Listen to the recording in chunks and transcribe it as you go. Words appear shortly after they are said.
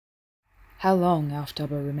How long Alf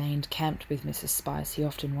Dubber remained camped with Mrs. Spice he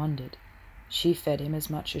often wondered. She fed him as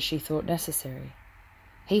much as she thought necessary.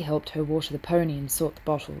 He helped her water the pony and sort the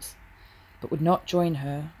bottles, but would not join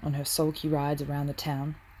her on her sulky rides around the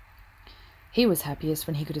town. He was happiest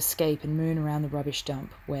when he could escape and moon around the rubbish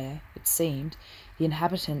dump, where, it seemed, the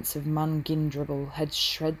inhabitants of Mungindribble had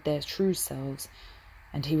shred their true selves,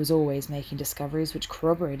 and he was always making discoveries which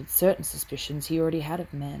corroborated certain suspicions he already had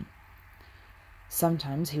of men.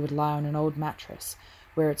 Sometimes he would lie on an old mattress,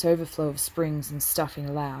 where its overflow of springs and stuffing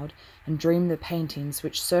allowed, and dream the paintings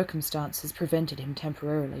which circumstances prevented him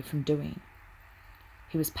temporarily from doing.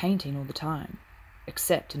 He was painting all the time,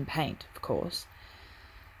 except in paint, of course.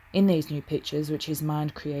 In these new pictures which his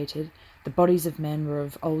mind created, the bodies of men were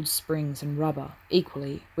of old springs and rubber,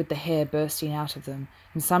 equally, with the hair bursting out of them,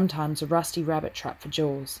 and sometimes a rusty rabbit trap for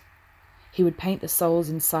jaws. He would paint the souls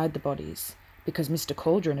inside the bodies, because Mr.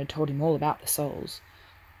 Cauldron had told him all about the souls.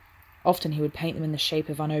 Often he would paint them in the shape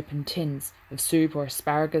of unopened tins, of soup or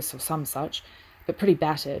asparagus or some such, but pretty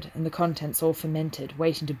battered, and the contents all fermented,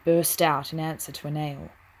 waiting to burst out in answer to a nail.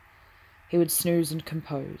 He would snooze and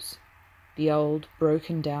compose. The old,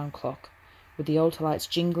 broken-down clock, with the altar lights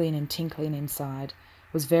jingling and tinkling inside,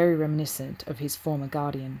 was very reminiscent of his former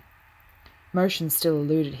guardian. Motion still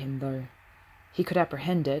eluded him, though. He could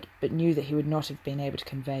apprehend it, but knew that he would not have been able to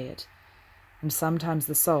convey it. And sometimes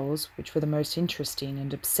the souls, which were the most interesting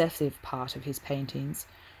and obsessive part of his paintings,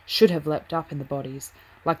 should have leapt up in the bodies,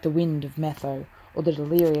 like the wind of Metho, or the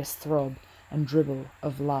delirious throb and dribble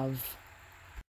of love.